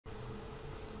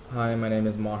Hi, my name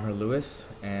is Maher Lewis,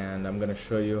 and I'm going to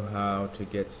show you how to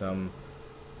get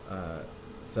uh,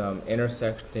 some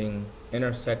intersection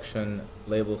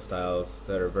label styles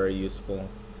that are very useful,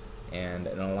 and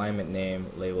an alignment name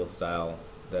label style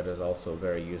that is also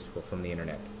very useful from the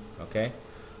internet. Okay.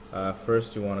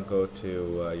 First, you want to go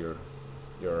to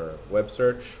your web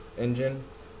search engine,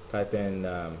 type in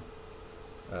the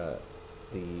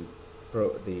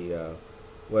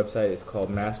website is called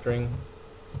Mastering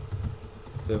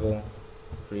Civil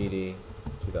 3D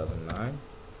 2009,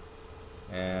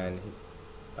 and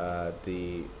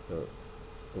the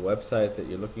website that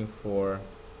you're looking for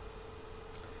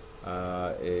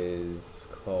is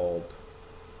called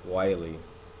Wiley.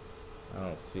 I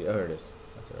don't see. Oh, here it is.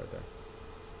 That's it right there.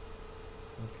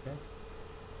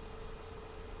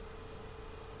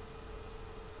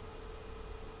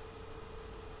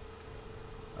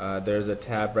 Okay. There's a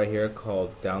tab right here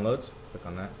called Downloads. Click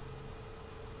on that.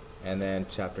 And then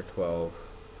chapter 12,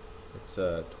 it's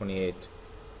 28.75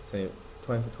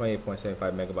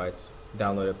 megabytes.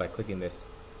 Download it by clicking this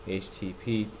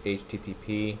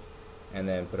HTTP, and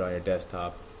then put it on your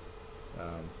desktop.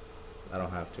 I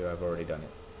don't have to, I've already done it.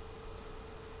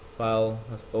 File,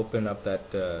 let's open up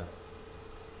that the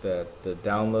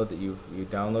download that you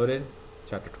downloaded,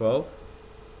 chapter 12.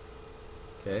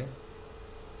 Okay.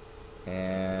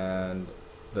 And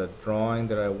the drawing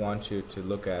that I want you to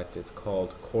look at, it's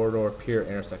called Corridor Pier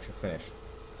Intersection Finish.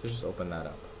 So just open that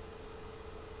up.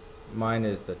 Mine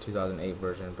is the 2008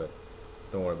 version, but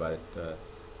don't worry about it.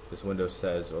 This window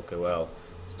says, okay, well,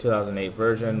 it's 2008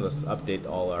 version. Let's update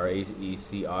all our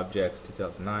AEC objects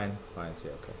 2009. Fine, say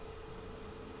okay.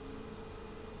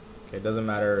 Okay, it doesn't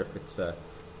matter if it's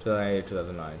 2008 or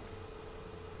 2009.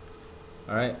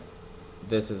 Alright,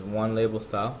 this is one label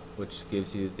style, which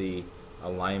gives you the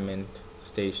alignment,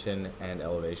 station, and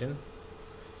elevation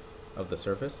of the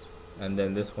surface. And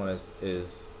then this one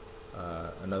is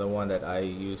another one that I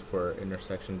use for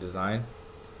intersection design,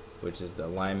 which is the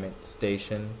alignment,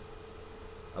 station,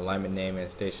 alignment name and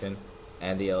station,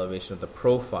 and the elevation of the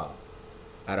profile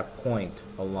at a point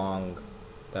along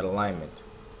that alignment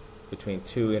between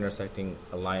two intersecting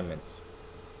alignments.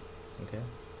 Okay.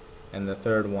 And the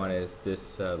third one is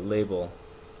this label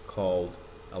called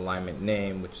alignment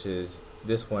name, which is,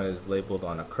 this one is labeled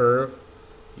on a curve.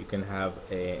 You can have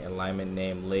an alignment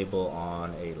name label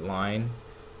on a line,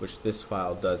 which this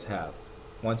file does have.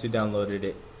 Once you've downloaded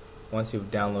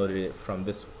it from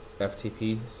this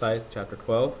FTP site, chapter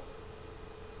 12,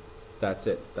 that's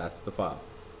it. That's the file.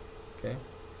 Okay.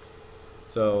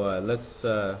 So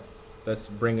let's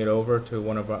bring it over to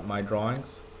one of my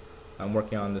drawings. I'm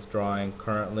working on this drawing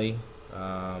currently.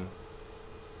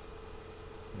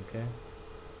 Okay.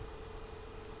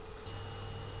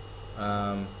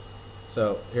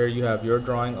 So here you have your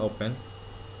drawing open.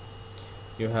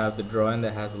 You have the drawing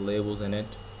that has the labels in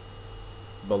it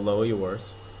below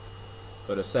yours.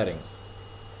 Go to settings.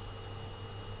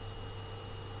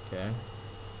 Okay.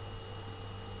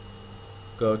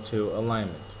 Go to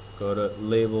alignment. Go to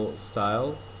label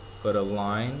style. Go to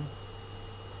line.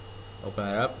 Open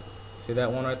that up. See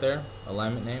that one right there?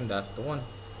 Alignment name, that's the one.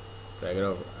 Drag it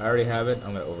over. I already have it.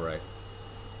 I'm going to override.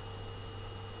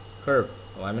 Curve,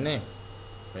 alignment name.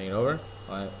 Bring it over.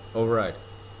 Override.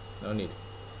 No need.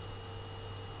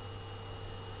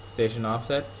 Station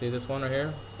offset. See this one right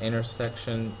here?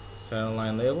 Intersection center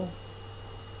line label.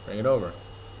 Bring it over.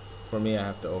 For me, I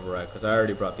have to override because I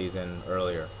already brought these in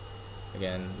earlier.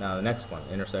 Again, now the next one.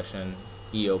 Intersection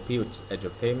EOP, which is edge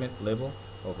of pavement label.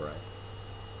 Override.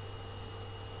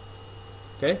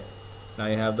 Okay, now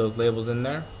you have those labels in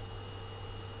there.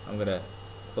 I'm going to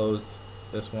close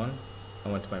this one. I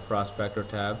went to my prospector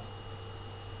tab.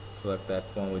 Select that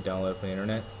one we downloaded from the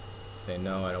internet. Say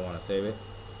no, I don't want to save it.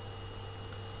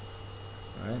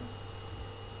 Alright.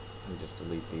 Let me just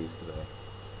delete these because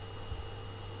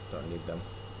I don't need them.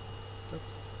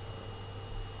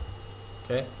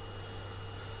 Okay.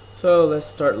 So let's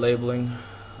start labeling.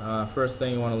 First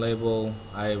thing you want to label,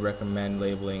 I recommend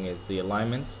labeling, is the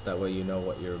alignments. That way you know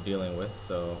what you're dealing with.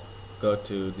 So go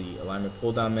to the alignment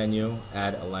pull down menu,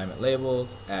 add alignment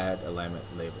labels, add alignment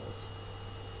labels.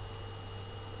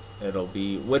 It'll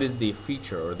be what is the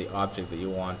feature or the object that you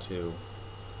want to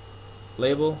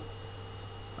label.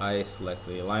 I select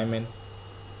the alignment.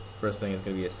 First thing is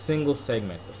going to be a single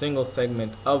segment. A single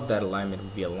segment of that alignment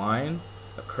would be a line,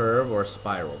 a curve, or a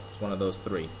spiral. It's one of those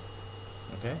three.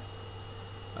 Okay.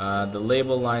 The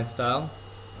label line style,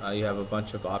 you have a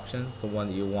bunch of options. The one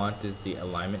that you want is the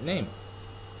alignment name.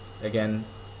 Again,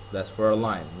 that's for a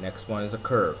line. Next one is a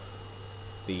curve.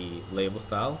 The label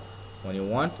style, when you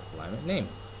want alignment name.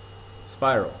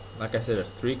 Spiral, like I said, there's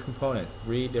three components,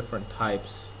 three different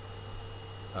types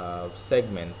of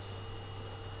segments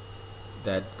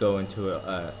that go into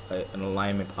an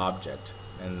alignment object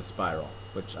in the spiral,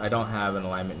 which I don't have an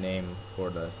alignment name for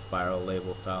the spiral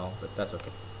label style, but that's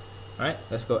okay. Alright,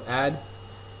 let's go add.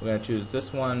 We're going to choose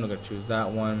this one, we're going to choose that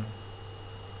one.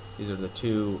 These are the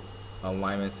two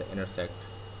alignments that intersect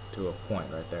to a point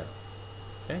right there.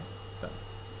 Okay, done.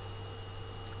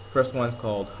 First one's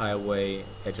called highway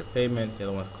edge of pavement, the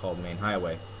other one's called main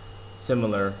highway.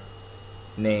 Similar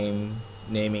naming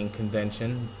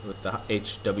convention with the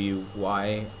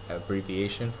HWY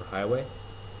abbreviation for highway.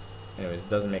 Anyways, it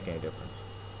doesn't make any difference.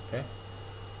 Okay,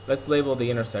 let's label the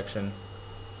intersection.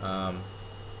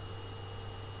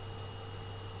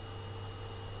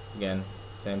 Again,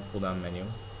 same pull down menu.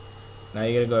 Now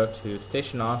you're going to go to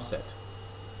station offset,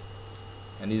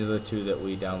 and these are the two that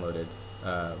we downloaded,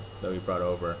 that we brought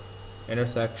over.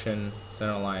 Intersection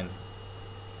center line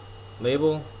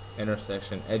label,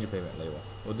 intersection edge of pavement label.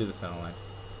 We'll do the center line.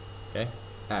 Okay,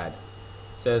 add.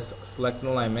 It says select an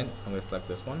alignment. I'm going to select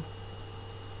this one.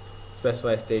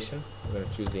 Specify station. We're going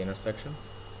to choose the intersection,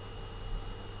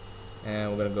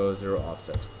 and we're going to go 0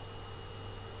 offset.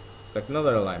 Select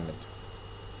another alignment.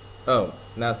 Oh,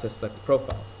 now it says select the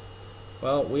profile.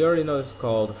 Well, we already know this is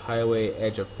called highway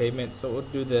edge of pavement, so we'll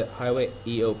do the highway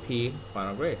EOP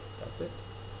final grade. That's it.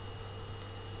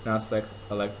 Now select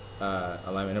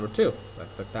alignment number 2.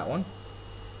 Select that one.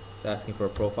 It's asking for a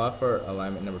profile for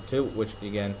alignment number 2, which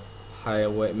again,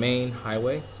 main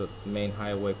highway, so it's main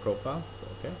highway profile. So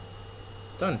okay,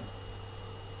 done.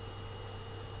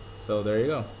 So there you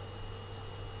go.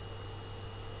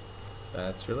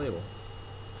 That's your label.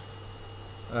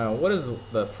 What is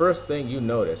the first thing you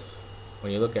notice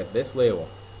when you look at this label?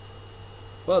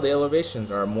 Well, the elevations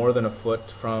are more than a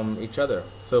foot from each other.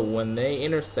 So when they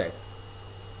intersect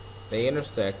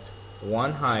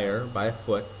one higher by a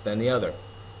foot than the other.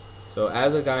 So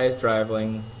as a guy is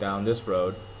driving down this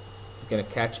road, he's going to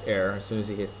catch air as soon as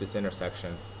he hits this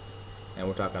intersection, and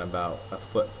we're talking about a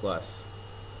foot plus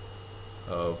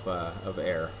of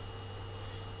air,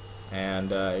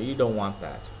 and you don't want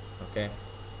that. Okay,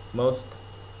 most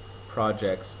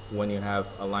projects, when you have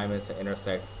alignments that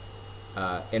intersect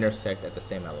at the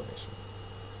same elevation.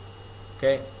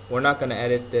 Okay, we're not going to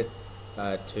edit it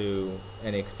to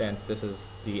any extent. This is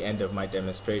the end of my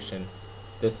demonstration.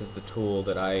 This is the tool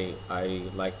that I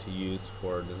like to use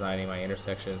for designing my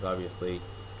intersections. Obviously, you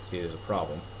can see there's a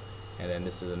problem. And then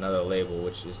this is another label,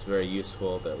 which is very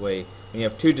useful. That way, when you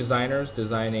have two designers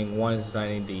designing, one is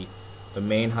designing the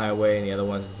main highway and the other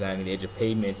one's designing the edge of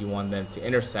pavement, you want them to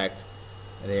intersect,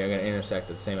 and they are going to intersect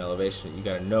at the same elevation. You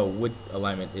got to know which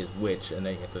alignment is which, and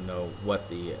then you have to know what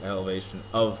the elevation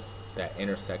of that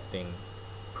intersecting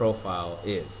profile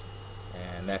is.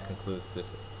 And that concludes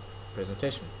this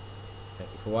presentation. Thank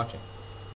you for watching.